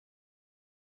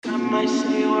might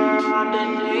say we're armed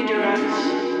and dangerous.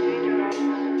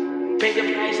 Pay the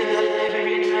price of their life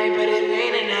every night, but it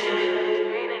ain't enough.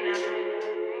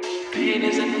 Pain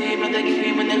is the name of the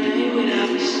game when they play with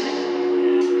us.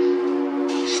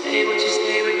 Stay what you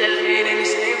stay with the lane and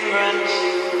it's safe for us.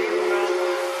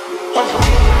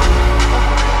 Unforgivable.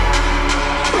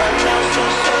 Right now,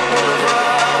 Sunset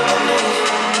Boulevard.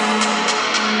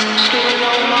 Screaming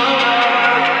on my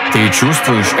life. Ты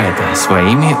чувствуешь это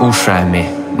своими ушами.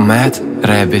 Mad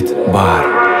Rabbit Bar.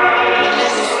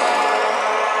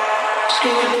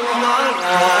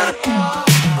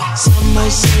 Some might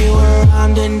say we're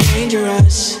armed and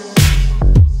dangerous.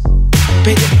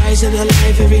 Pay the price of their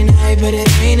life every night, but it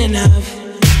ain't enough.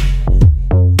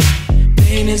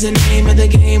 Pain is the name of the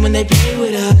game when they play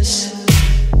with us.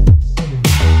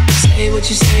 Say what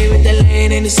you say with the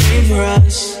lane ain't the same for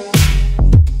us.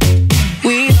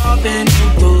 We all been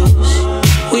through booze.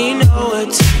 We know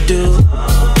what to do.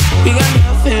 We got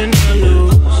nothing to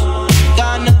lose.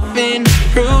 Got nothing to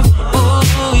prove. Ooh,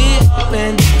 we all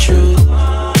been the truth.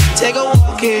 Take a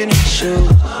walk in our shoes.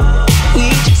 We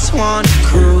just wanna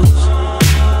cruise.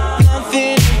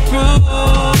 Nothing to prove.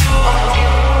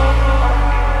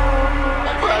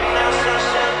 Right now,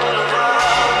 Sunset Boulevard.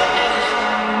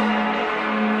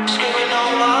 Screaming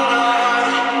on my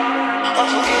life.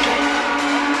 Unforgivable.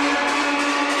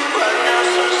 Right now,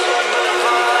 Sunset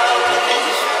Boulevard.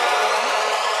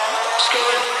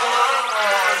 Screaming on my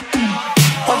life.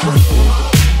 Unforgivable.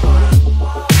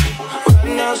 Right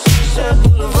now, Sunset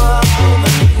Boulevard.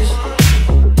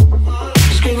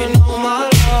 Screaming on my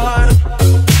life.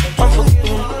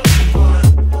 Unforgivable.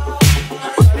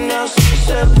 Right now,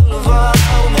 Sunset Boulevard.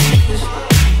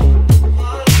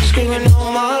 Screaming on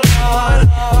my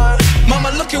life. Mama,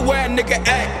 look at where a nigga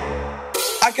at.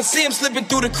 I can see him slipping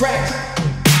through the cracks.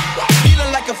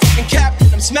 Feeling like a fucking captain.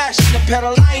 I'm smashing the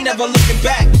pedal, I ain't never looking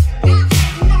back.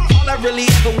 All I really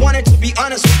ever wanted, to be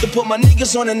honest, was to put my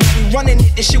niggas on and now we running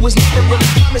it. This shit was never really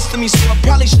promised to me, so I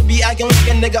probably should be acting like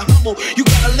a nigga humble. You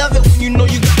gotta love it when you know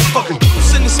you got a fucking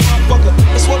goose in this motherfucker.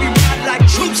 That's why we ride like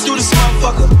troops through this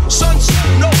motherfucker.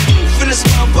 Sunshine, no roof in this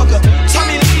motherfucker.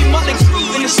 Tommy Lee, Molly Crew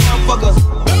in this motherfucker.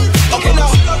 Okay, now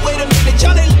hold up, wait a minute,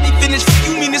 y'all ain't let me finish. Fuck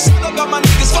you mean this all about my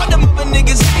niggas, fuck them other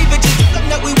niggas. Any bitches, tell them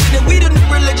that we winning, we the new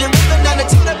religion. Living down the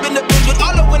town up in the bench with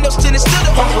all the windows tinted, still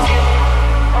the unforgivable.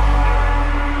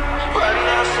 Right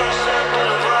now, Sunset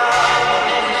Boulevard.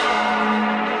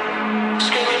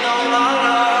 Screaming on my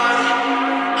life.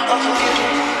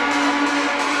 Unforgivable.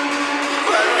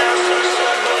 Right now,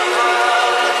 Sunset Boulevard.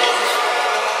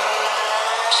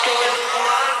 Screaming on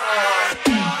my life.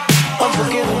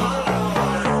 Unforgivable.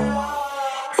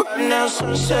 Right now,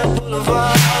 Sunset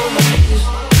Boulevard.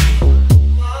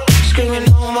 Screaming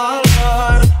on my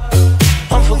life.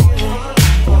 Unforgivable.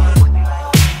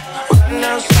 Right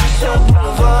now, Sunset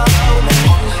Boulevard.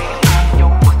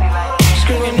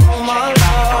 Screaming on my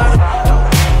life.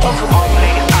 Unforgivable.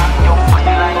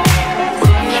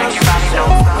 Right now, Sunset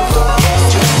Boulevard.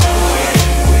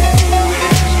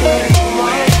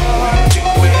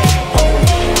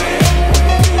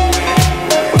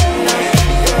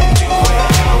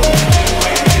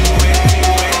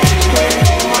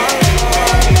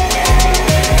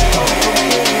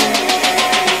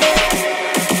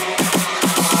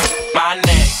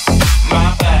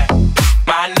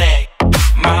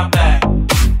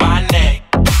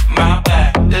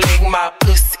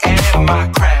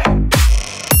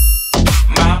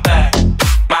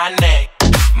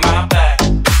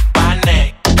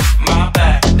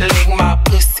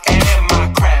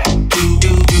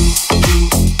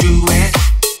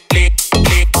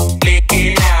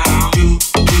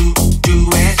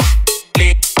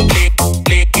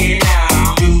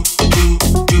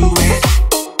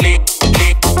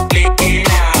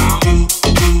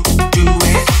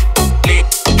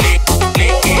 Screaming on my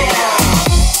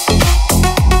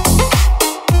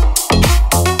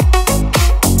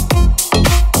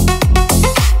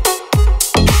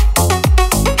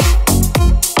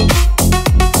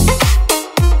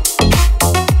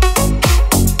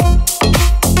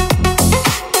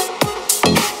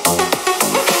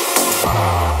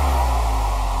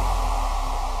life.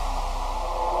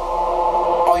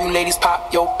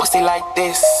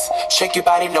 Shake your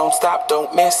body, don't stop,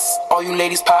 don't miss. All you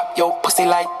ladies pop your pussy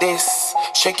like this.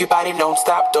 Shake your body, don't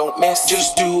stop, don't miss.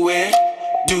 Just do it,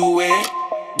 do it,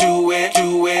 do it,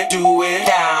 do it, do it.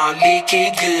 Down, lick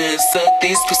it good. Suck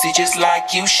this pussy just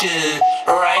like you should.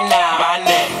 Right now, my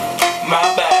neck,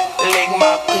 my back, lick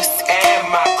my pussy and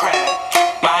my crack.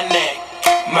 My neck,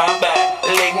 my back,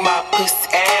 lick my pussy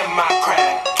and my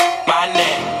crack. My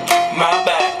neck, my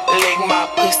back, lick my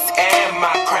pussy and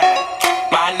my crack.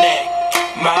 My neck,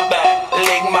 my back.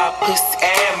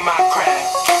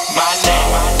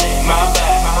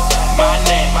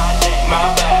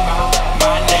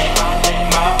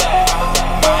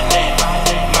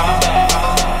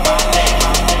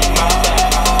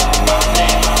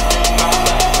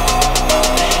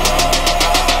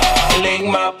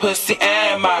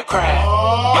 crab.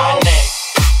 My neck,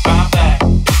 my back,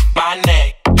 my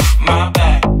neck, my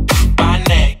back, my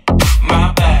neck,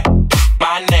 my back,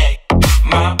 my neck,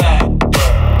 my back,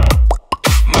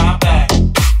 my back,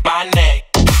 my neck,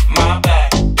 my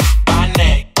back, my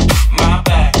neck, my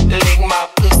back. Lick my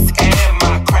pussy and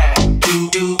my crab. Do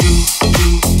do do do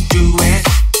do it.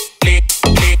 Lick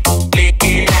lick lick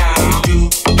it out. Do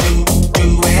do do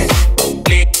it.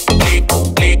 Lick lick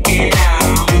lick it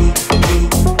out. Do do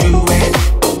do it.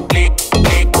 Lick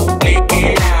lick lick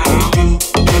it out. Do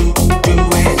do do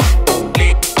it.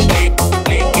 Lick lick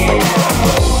lick it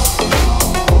out.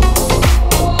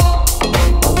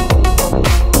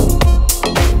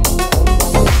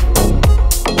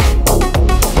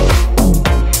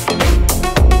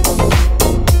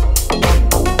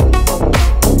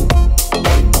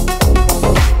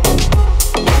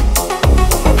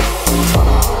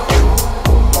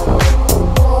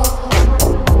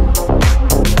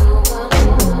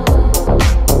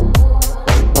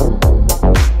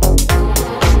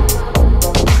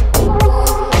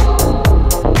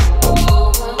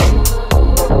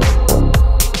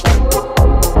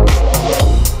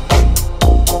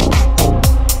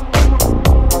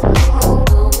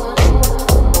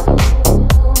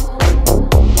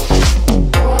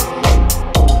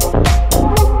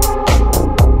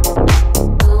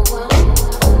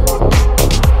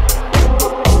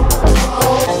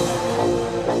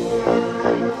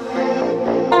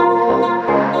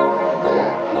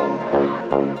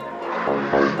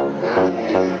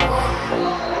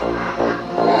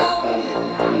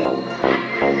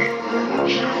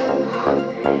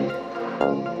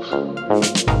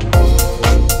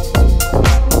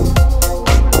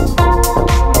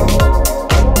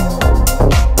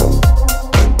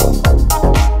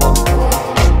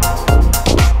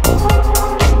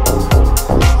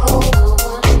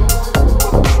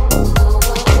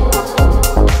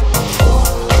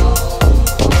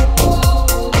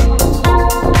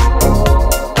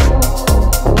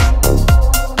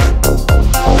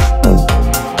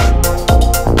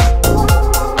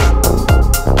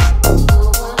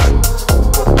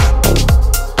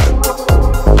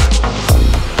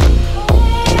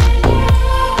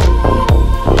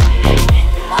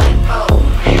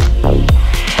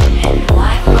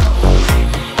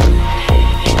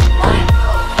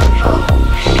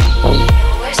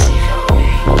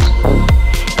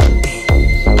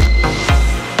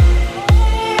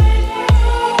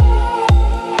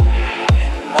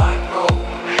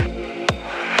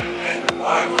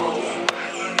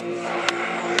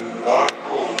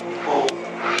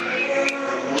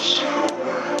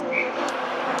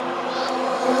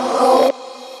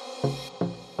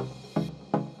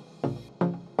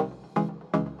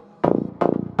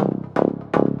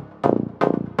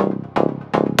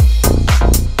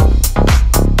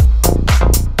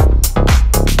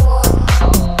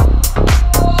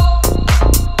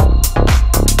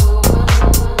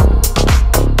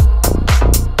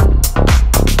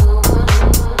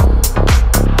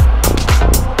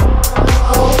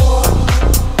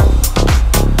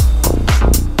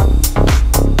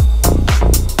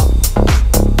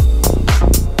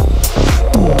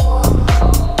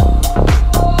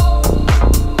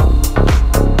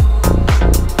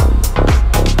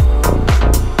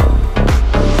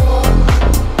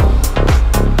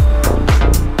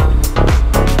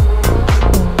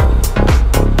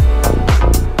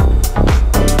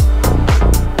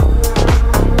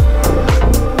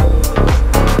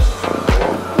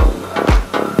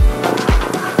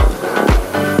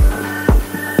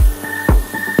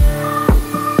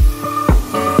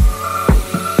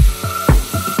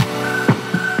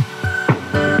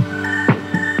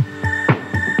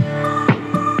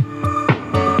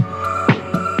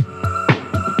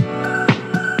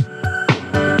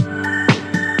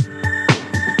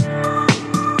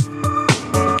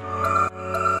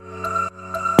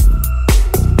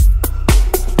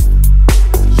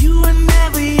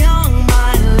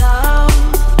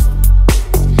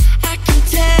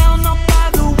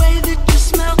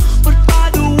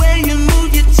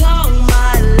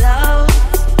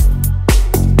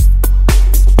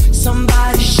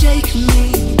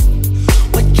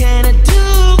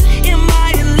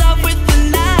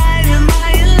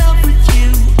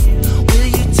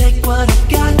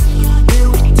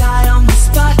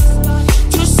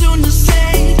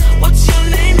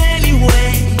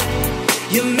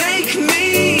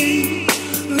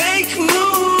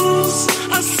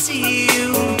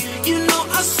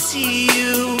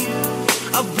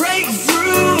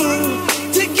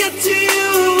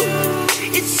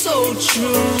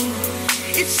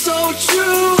 It's so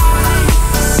true.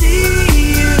 I see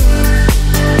you.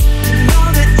 You know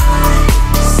that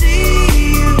I see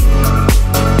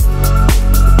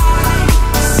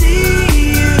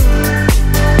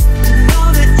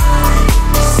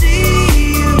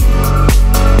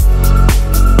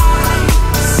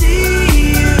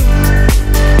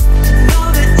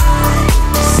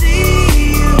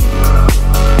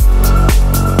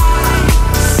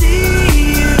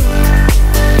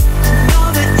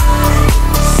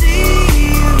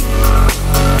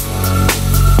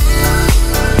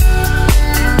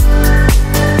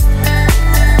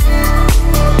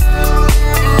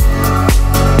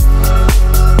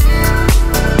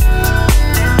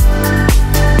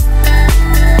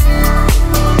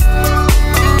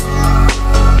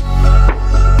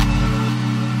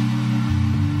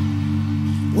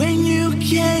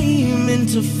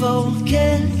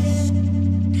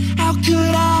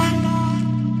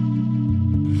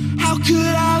How could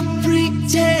I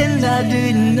pretend I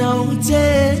didn't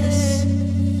notice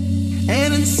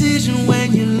an incision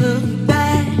when you look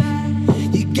back?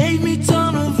 You gave me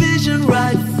tunnel vision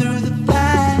right through the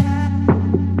pack.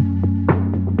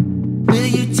 Will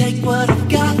you take what I've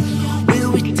got?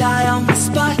 Will we die on the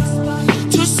spot?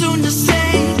 Too soon to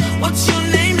say. What's your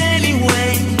name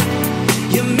anyway?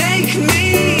 You make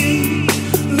me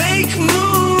make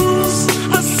moves.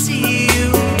 I see you,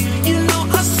 you know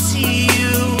I see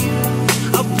you.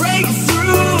 I break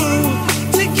through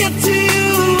to get to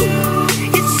you.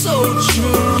 It's so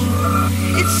true,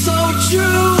 it's so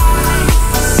true.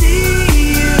 I see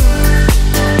you,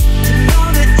 you know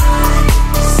that I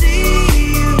see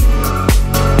you.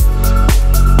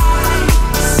 I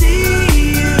see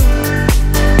you,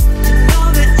 you know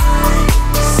that I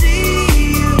see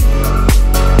you.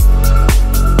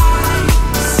 I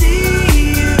see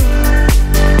you,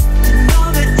 you know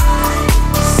that I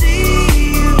see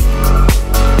you.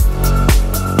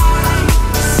 I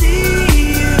see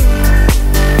you,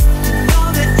 you know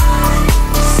that I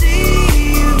see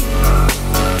you.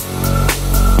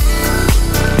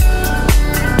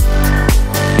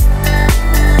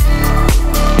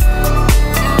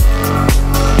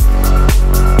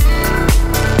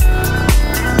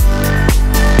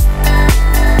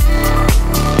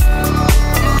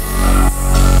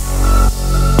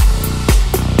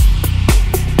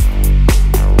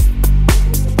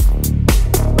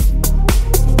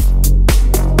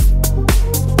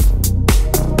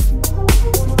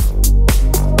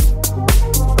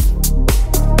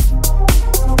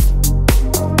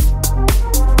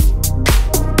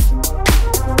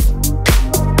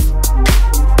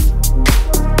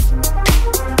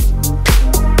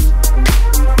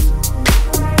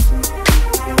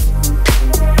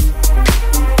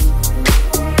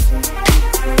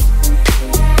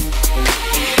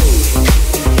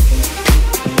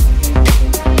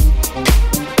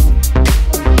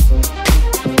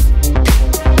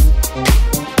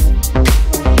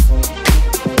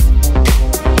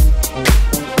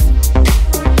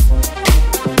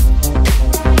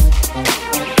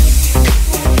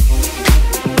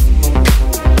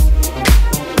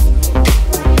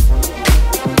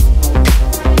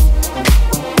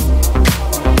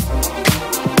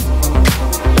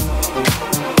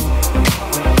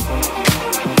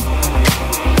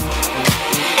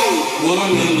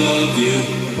 Wanna love you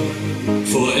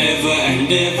forever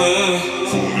and ever.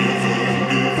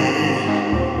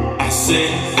 I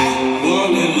said I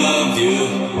wanna love you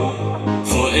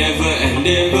forever and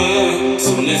ever.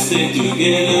 So let's stay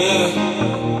together.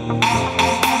 I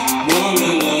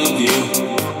wanna love you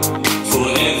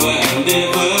forever and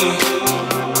ever.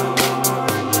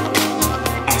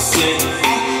 I said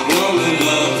I wanna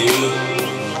love you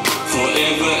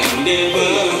forever and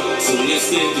ever. So let's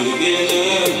stay together.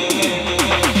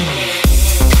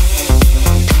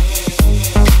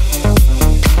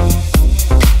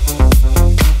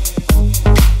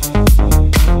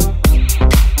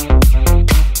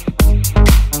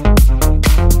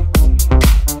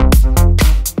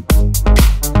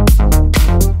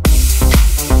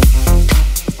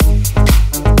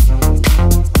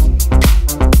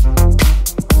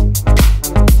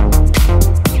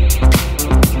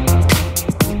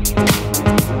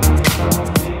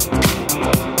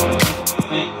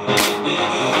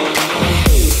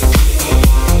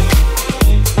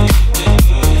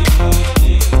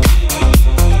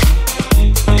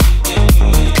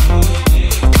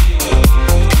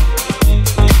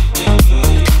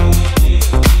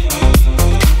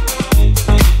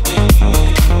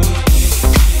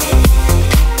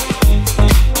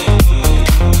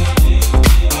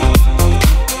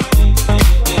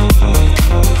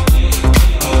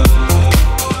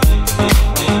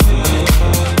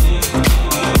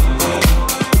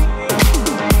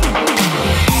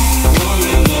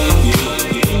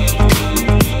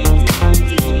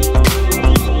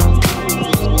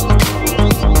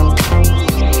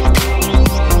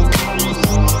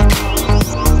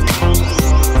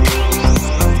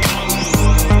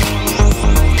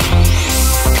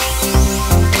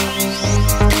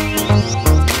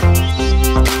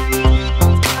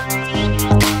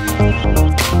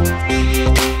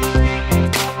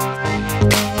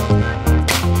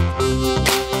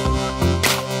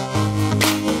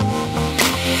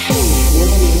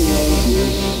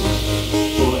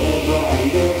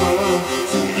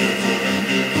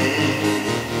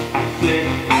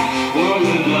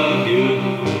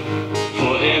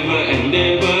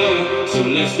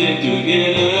 stay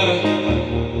together.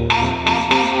 I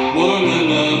wanna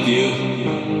love you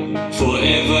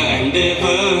forever and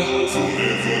ever.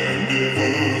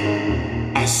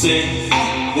 I said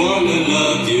I wanna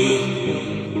love you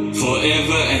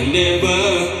forever and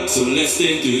ever. So let's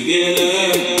stay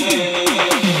together.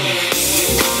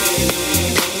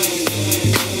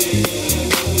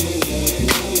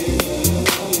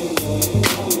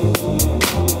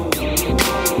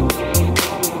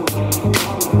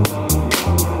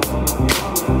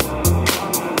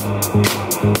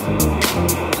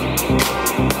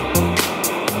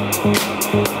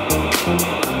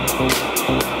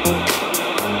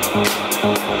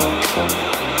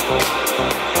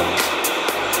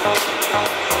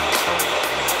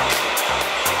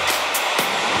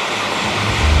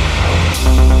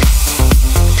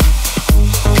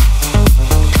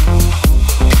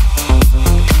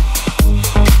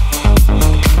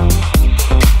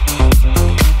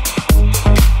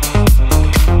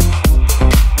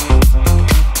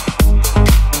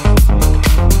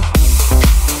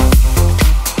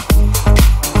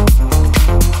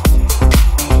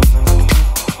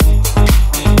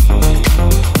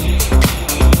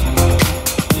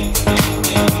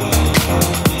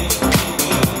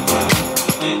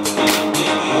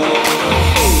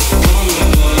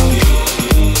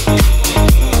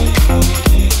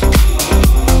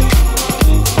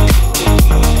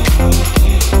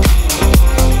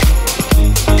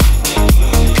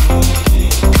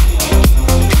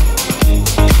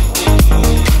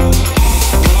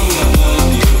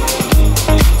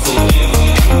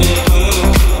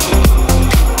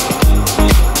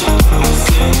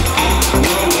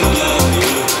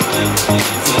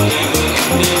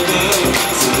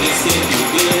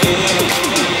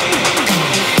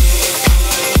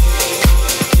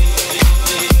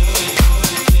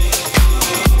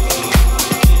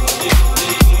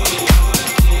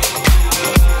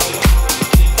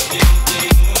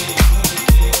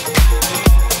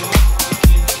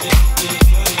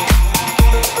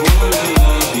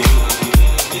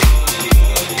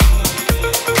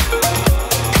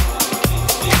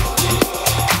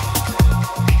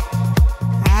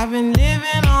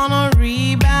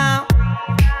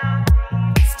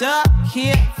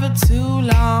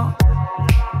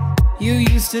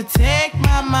 To take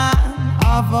my mind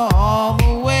off of all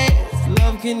the ways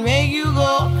love can make you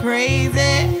go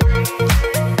crazy.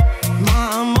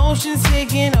 My emotions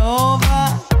taking over.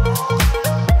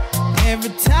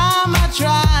 Every time I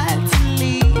try to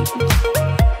leave,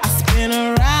 I spin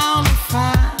around to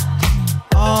find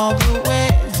all the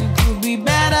ways you could be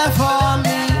better for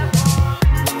me.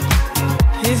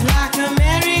 It's like a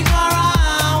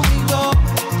merry-go-round we go.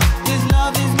 This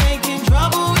love is making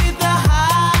trouble with the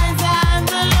highs and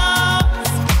the lows.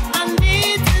 I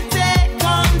need to take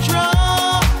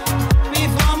control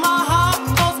before my heart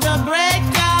goes to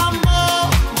breakdown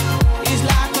mode. It's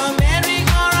like a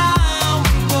merry-go-round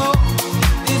we go.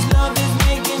 This love is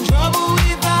making trouble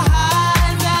with the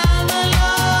highs and the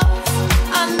lows.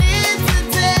 I need to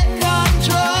take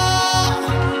control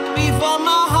before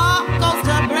my heart goes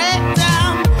to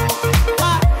breakdown.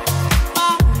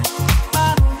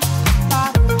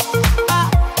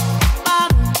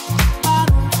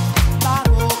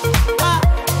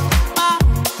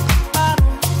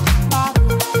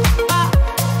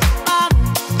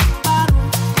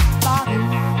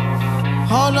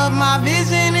 Hold up, my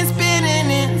vision is spinning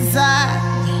inside.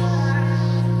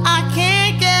 I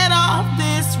can't get off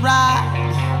this ride.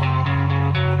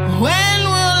 When